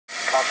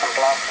Blossom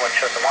Block, which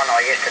is the one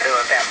I used to do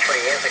about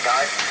 3 years ago.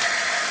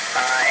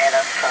 And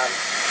it's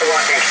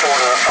right next door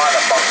to the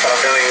private box that I'm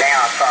doing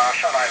now, so I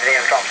shot over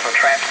there and dropped some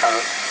traps in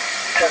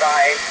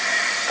today,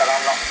 but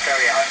I'm not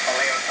very hopeful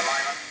there at the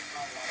moment.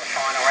 Not a lot of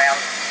shine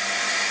around,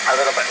 a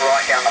little bit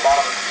right down the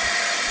bottom,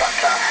 but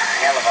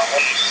hell of a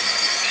hook.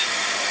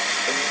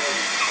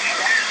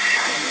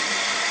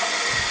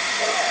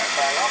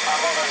 So not a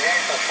lot of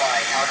news this way.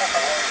 I got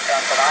the wind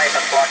today,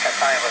 but like I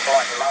say, it was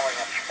like mowing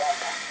a swamp.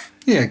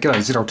 Yeah, g'day,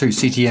 ZL2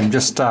 CTM,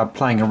 just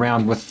playing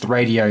around with the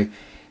radio,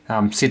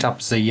 set up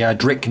as a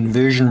direct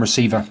conversion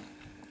receiver,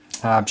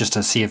 just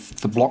to see if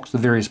the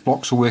various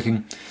blocks are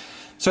working.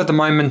 So at the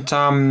moment,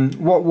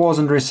 what was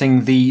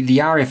interesting, the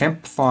RF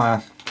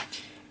amplifier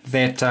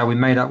that we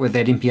made up with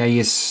that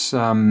MPAS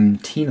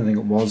 10, I think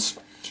it was,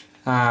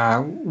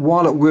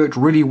 while it worked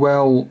really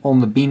well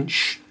on the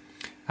bench,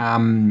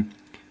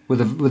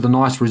 with a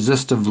nice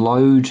resistive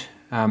load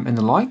and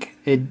the like,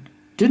 it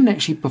didn't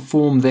actually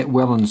perform that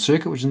well in the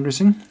circuit, which is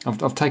interesting.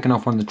 I've taken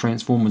off one of the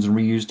transformers and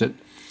reused it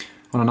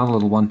on another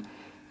little one.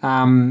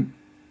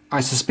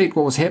 I suspect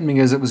what was happening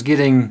is it was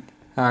getting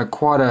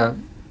quite a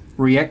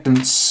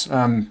reactance,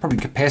 probably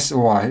capacitor,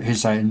 or I should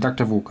say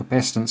inductive or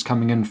capacitance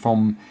coming in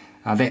from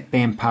that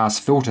bandpass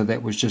filter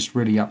that was just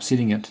really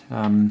upsetting it.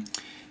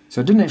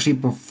 So it didn't actually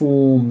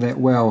perform that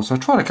well. So I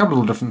tried a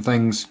couple of different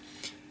things.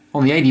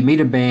 On the 80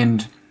 meter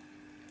band,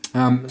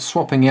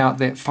 swapping out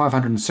that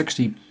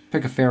 560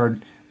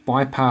 picofarad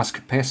bypass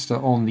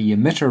capacitor on the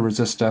emitter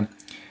resistor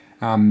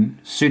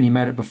certainly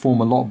made it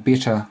perform a lot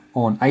better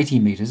on 80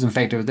 meters. In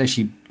fact, it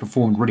actually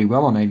performed really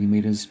well on 80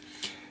 meters,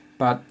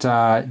 but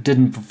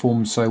didn't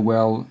perform so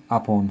well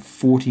up on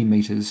 40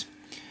 meters.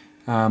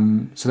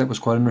 So that was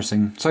quite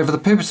interesting. So for the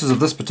purposes of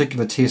this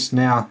particular test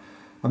now,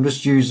 I'm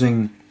just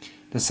using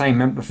the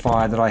same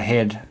amplifier that I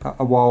had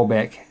a while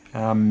back.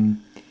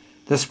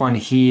 This one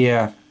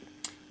here,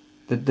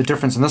 the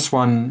difference in this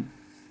one,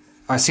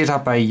 I set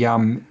up a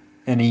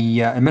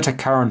emitter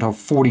current of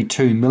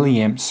 42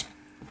 milliamps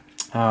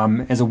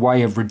as a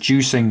way of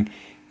reducing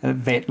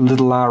that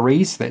little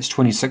RE, so that's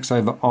 26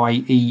 over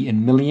IE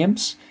in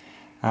milliamps.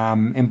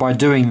 And by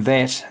doing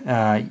that,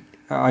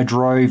 I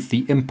drove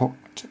the input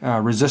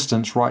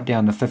resistance right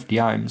down to 50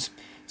 ohms.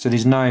 So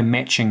there's no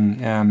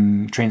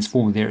matching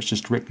transformer there, it's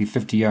just directly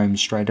 50 ohms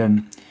straight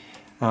in.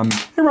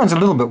 It runs a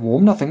little bit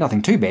warm,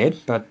 nothing too bad,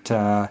 but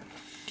yeah,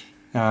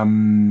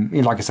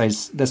 like I say,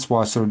 that's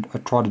why I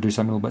tried to do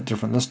something a little bit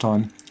different this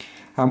time.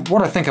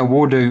 What I think I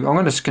will do, I'm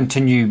going to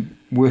continue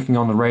working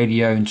on the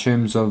radio in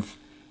terms of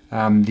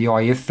the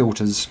IF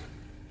filters,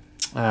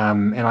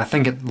 and I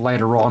think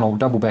later on I'll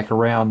double back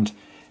around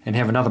and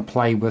have another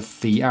play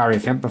with the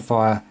RF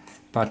amplifier,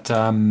 but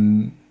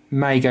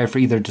may go for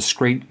either a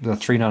discrete, the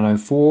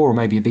 3904, or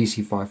maybe a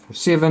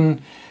BC547,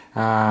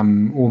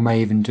 or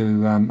may even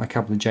do a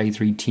couple of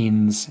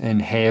J310s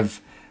and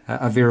have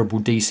a variable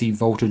DC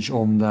voltage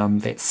on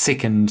that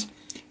second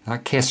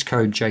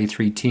Cascode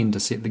J310 to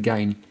set the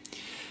gain.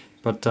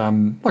 But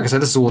like I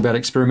said, this is all about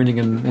experimenting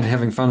and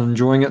having fun and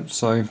enjoying it,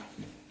 so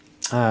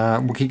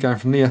we'll keep going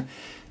from there.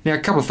 Now, a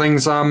couple of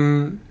things.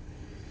 In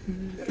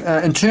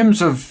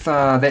terms of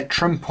that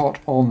trim pot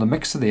on the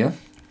mixer there,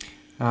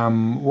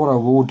 what I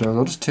will do is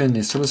I'll just turn the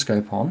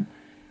oscilloscope on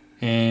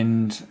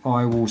and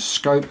I will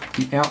scope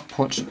the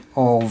output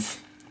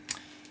of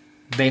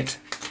that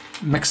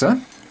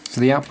mixer. So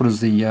the output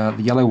is the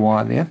yellow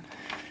wire there.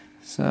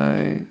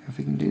 So if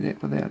we can do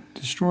that without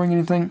destroying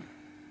anything.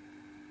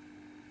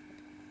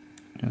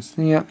 Just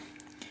there,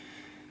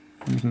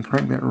 and we can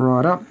crank that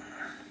right up.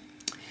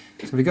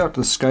 So if we go up to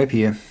the scope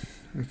here,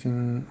 we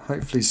can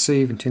hopefully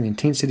see, we can turn the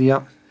intensity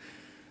up,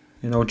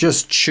 and I'll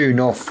just tune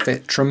off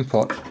that trim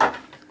pot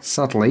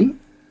subtly,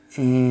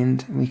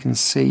 and we can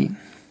see,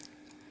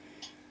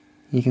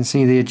 you can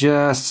see there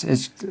just,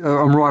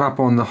 I'm right up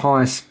on the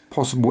highest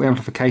possible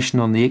amplification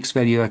on the X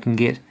value I can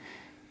get,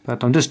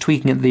 but I'm just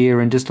tweaking it there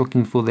and just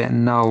looking for that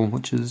null,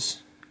 which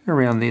is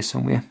around there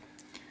somewhere.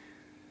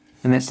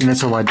 And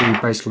that's all I do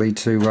basically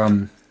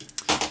to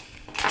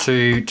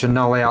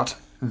null out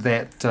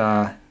that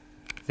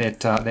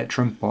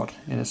trim pot,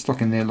 and it's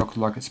looking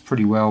like it's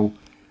pretty well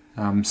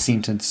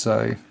centered,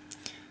 so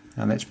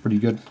that's pretty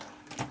good.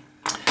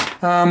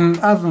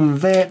 Other than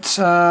that,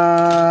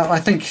 I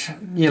think,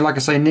 yeah, like I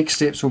say, next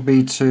steps will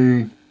be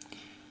to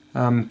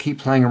keep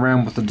playing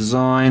around with the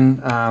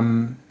design.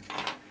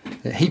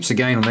 Heaps of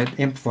gain on that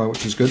amplifier,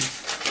 which is good.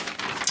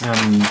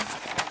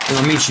 As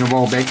I mentioned a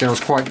while back that I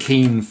was quite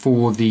keen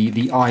for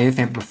the IF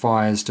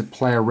amplifiers to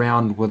play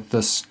around with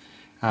this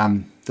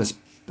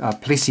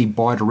Plessy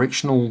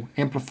bidirectional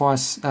amplifier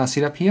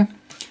setup here.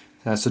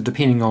 So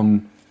depending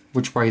on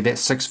which way that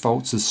 6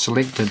 volts is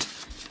selected,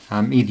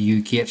 either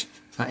you get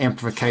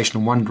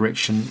amplification in one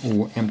direction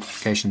or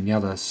amplification in the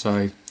other.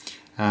 So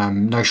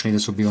notionally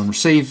this will be on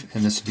receive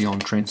and this will be on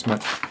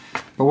transmit.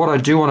 But what I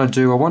do want to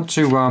do, I want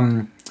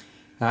to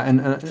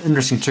and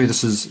interesting too,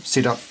 this is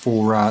set up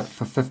for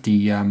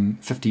 50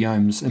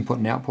 ohms input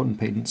and output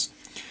impedance.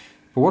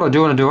 But what I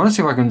do want to do, I want to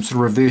see if I can sort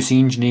of reverse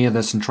engineer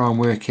this and try and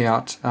work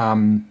out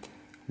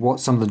what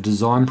some of the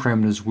design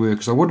parameters were,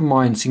 because I wouldn't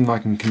mind seeing if I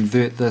can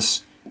convert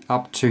this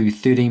up to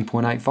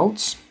 13.8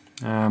 volts.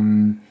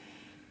 That'd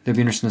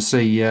be interesting to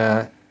see,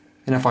 and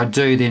if I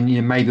do,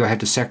 then maybe I have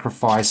to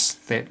sacrifice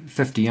that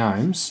 50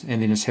 ohms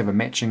and then just have a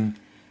matching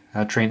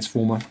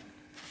transformer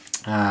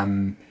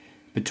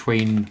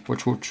between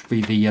which would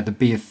be the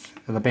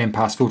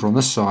bandpass filter on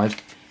this side,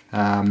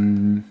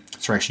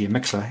 so actually a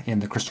mixer,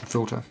 and the crystal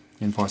filter,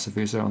 and vice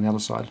versa on the other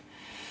side.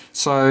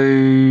 So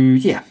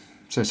yeah,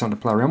 so something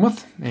to play around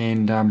with,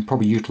 and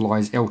probably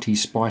utilise LT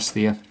Spice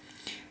there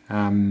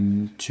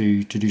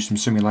to do some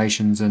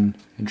simulations and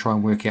try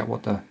and work out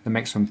what the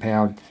maximum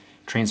power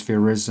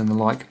transfer is and the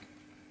like,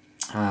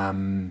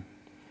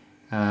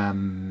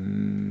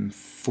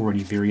 for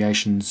any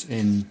variations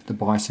in the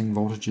biasing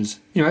voltages.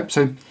 Anyway,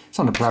 so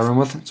something to play around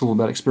with. It's all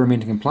about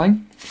experimenting and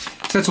playing.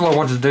 So that's all I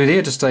wanted to do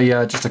there. Just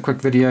a quick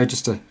video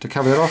just to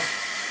cover that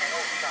off.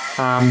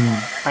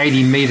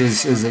 80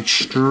 meters is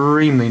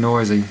extremely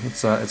noisy.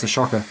 It's a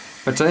shocker.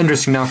 But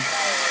interesting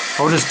enough,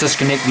 I'll just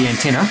disconnect the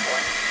antenna.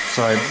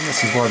 So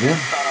this is right there.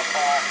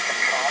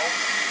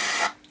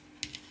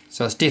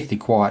 So it's deathly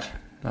quiet.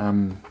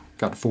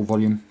 Got full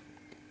volume.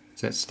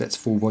 So that's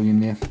full volume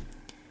there.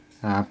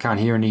 Can't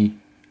hear any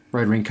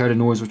rotary encoder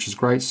noise, which is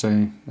great.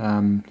 So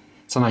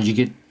sometimes you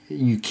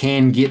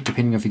can get,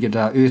 depending if you get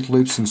earth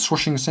loops and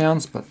swooshing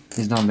sounds, but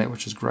there's none of that,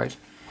 which is great.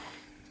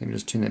 Let me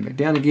just turn that back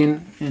down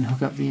again and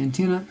hook up the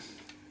antenna.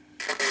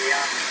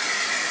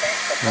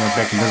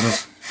 Back in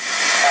business.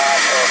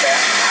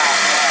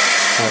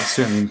 So that's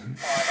certainly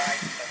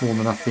more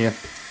than enough there.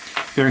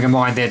 Bearing in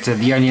mind that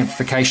the only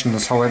amplification of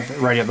this whole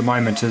radio at the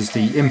moment is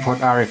the input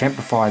RF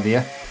amplifier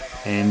there,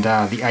 and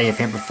the AF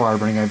amplifier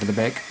running over the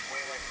back.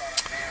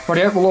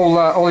 Rightio, well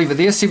I'll leave it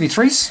there,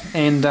 73s,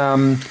 and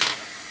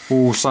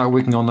we'll start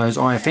working on those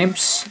IF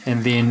amps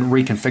and then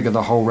reconfigure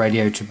the whole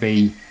radio to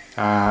be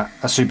a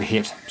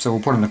superhet. So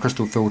we'll put in the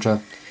crystal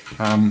filter,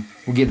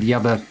 we'll get the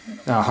other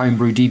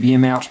Homebrew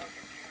DBM out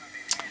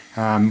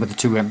with the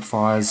two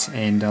amplifiers,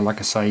 and like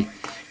I say,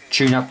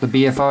 tune up the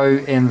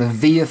BFO and the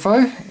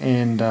VFO,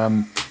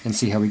 and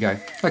see how we go.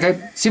 Okay,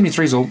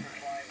 73's all.